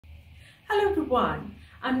Hello everyone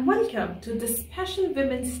and welcome to this special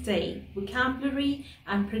Women's Day vocabulary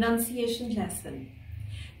and pronunciation lesson.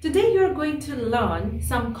 Today you are going to learn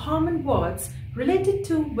some common words related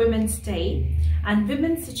to Women's Day and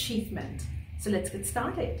women's achievement. So let's get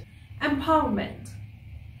started. Empowerment.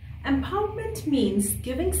 Empowerment means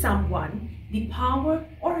giving someone the power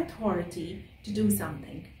or authority to do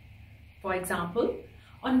something. For example,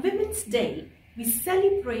 on Women's Day, we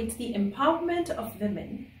celebrate the empowerment of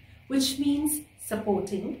women, which means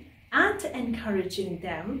supporting and encouraging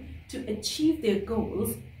them to achieve their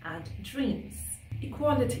goals and dreams.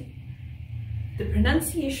 Equality. The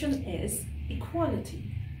pronunciation is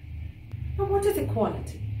equality. Now, what is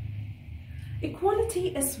equality?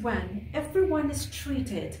 Equality is when everyone is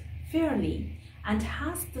treated fairly and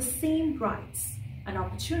has the same rights and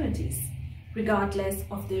opportunities, regardless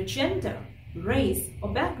of their gender, race,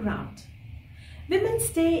 or background. Women's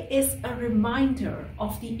Day is a reminder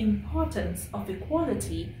of the importance of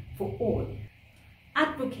equality for all.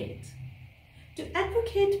 Advocate. To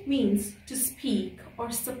advocate means to speak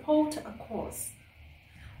or support a cause.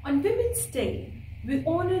 On Women's Day, we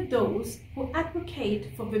honor those who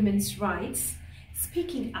advocate for women's rights,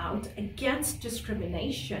 speaking out against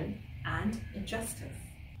discrimination and injustice.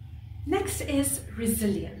 Next is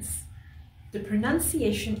resilience. The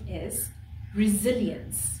pronunciation is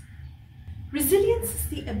resilience. Resilience is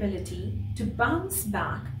the ability to bounce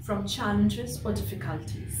back from challenges or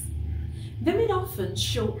difficulties. Women often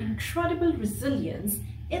show incredible resilience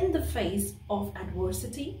in the face of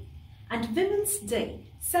adversity, and Women's Day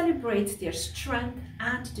celebrates their strength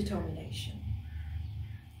and determination.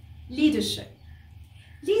 Leadership.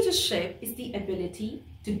 Leadership is the ability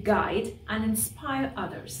to guide and inspire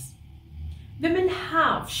others. Women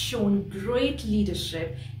have shown great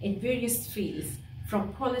leadership in various fields,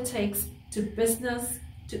 from politics to business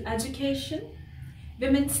to education.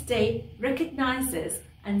 Women's Day recognizes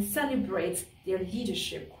and celebrates their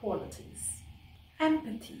leadership qualities.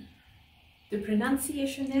 Empathy. The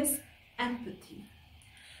pronunciation is empathy.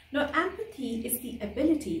 Now, empathy is the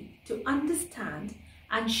ability to understand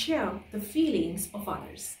and share the feelings of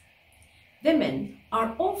others. Women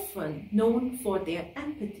are often known for their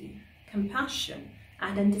empathy, compassion,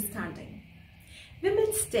 and understanding.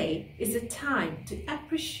 Women's Day is a time to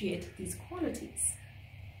appreciate these qualities.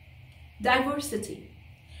 Diversity.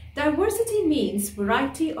 Diversity means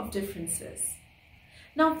variety of differences.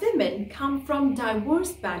 Now, women come from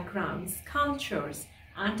diverse backgrounds, cultures,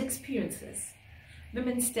 and experiences.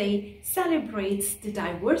 Women's Day celebrates the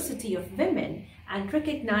diversity of women and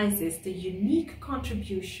recognizes the unique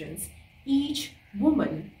contributions each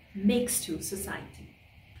woman makes to society.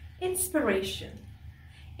 Inspiration.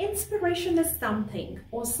 Inspiration is something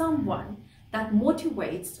or someone that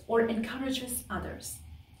motivates or encourages others.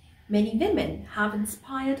 Many women have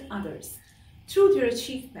inspired others through their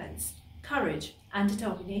achievements, courage, and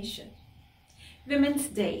determination. Women's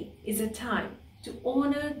Day is a time to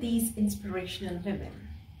honor these inspirational women.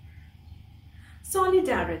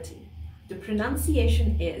 Solidarity. The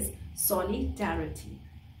pronunciation is solidarity.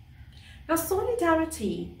 Now,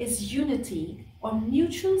 solidarity is unity or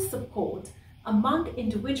mutual support among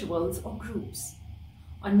individuals or groups.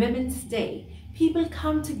 On Women's Day, people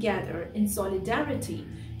come together in solidarity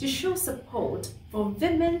to show support for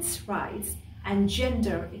women's rights and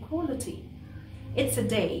gender equality. It's a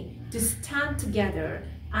day to stand together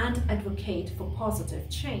and advocate for positive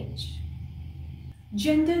change.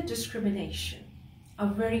 Gender discrimination, a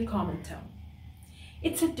very common term.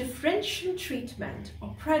 It's a differential treatment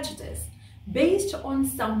or prejudice based on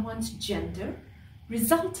someone's gender,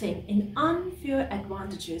 resulting in unfair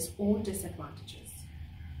advantages or disadvantages.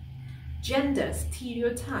 Gender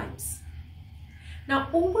stereotypes. Now,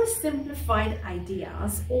 oversimplified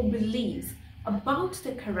ideas or beliefs about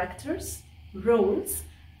the characters, roles,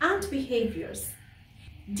 and behaviors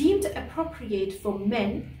deemed appropriate for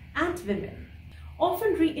men and women,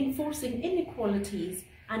 often reinforcing inequalities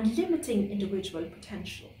and limiting individual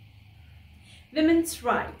potential. Women's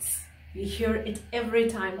rights. We hear it every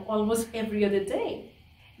time, almost every other day.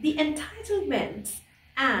 The entitlements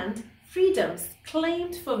and freedoms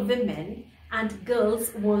claimed for women and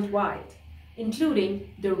girls worldwide,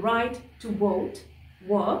 including the right to vote,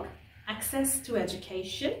 work, access to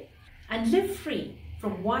education, and live free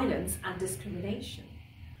from violence and discrimination.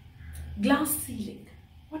 Glass ceiling.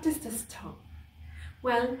 What is this term?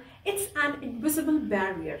 Well, it's an invisible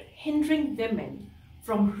barrier hindering women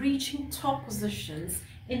from reaching top positions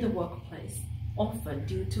in the workplace, often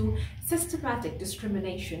due to systematic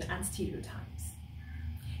discrimination and stereotypes.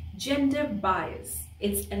 Gender bias,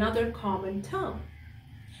 it's another common term.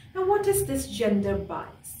 Now, what is this gender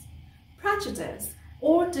bias? Prejudice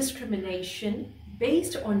or discrimination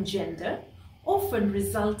based on gender, often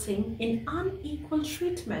resulting in unequal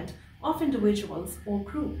treatment of individuals or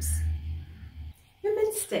groups.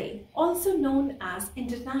 Women's Day, also known as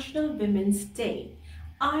International Women's Day,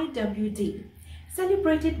 IWD,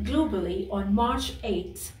 celebrated globally on March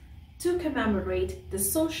 8th to commemorate the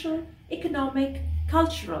social, economic,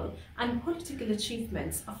 cultural, and political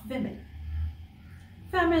achievements of women.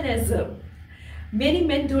 Feminism. Many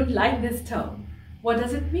men don't like this term. What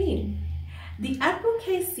does it mean? The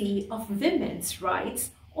advocacy of women's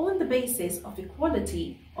rights on the basis of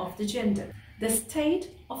equality of the gender. The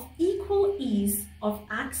state of equal ease of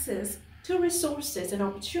access to resources and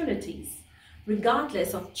opportunities,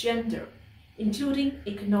 regardless of gender, including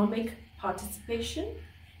economic participation,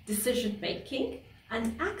 decision-making,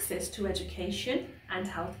 and access to education and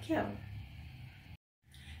healthcare.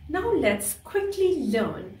 Now let's quickly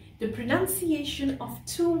learn the pronunciation of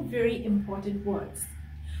two very important words.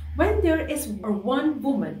 When there is one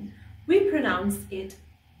woman, we pronounce it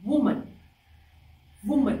woman.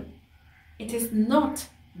 Woman. It is not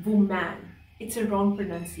woman. It's a wrong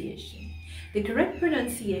pronunciation. The correct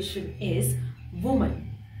pronunciation is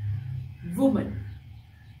woman. Woman.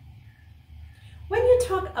 When you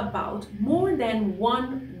talk about more than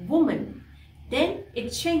one woman, then it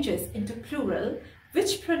changes into plural,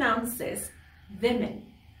 which pronounces women.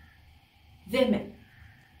 Women.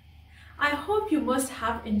 I hope you must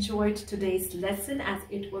have enjoyed today's lesson, as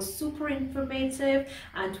it was super informative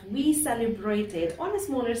and we celebrated on a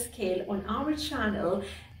smaller scale on our channel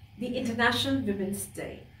the International Women's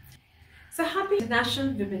Day. So happy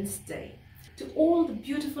International Women's Day to all the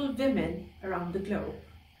beautiful women around the globe.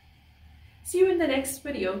 See you in the next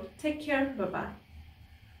video. Take care. Bye-bye.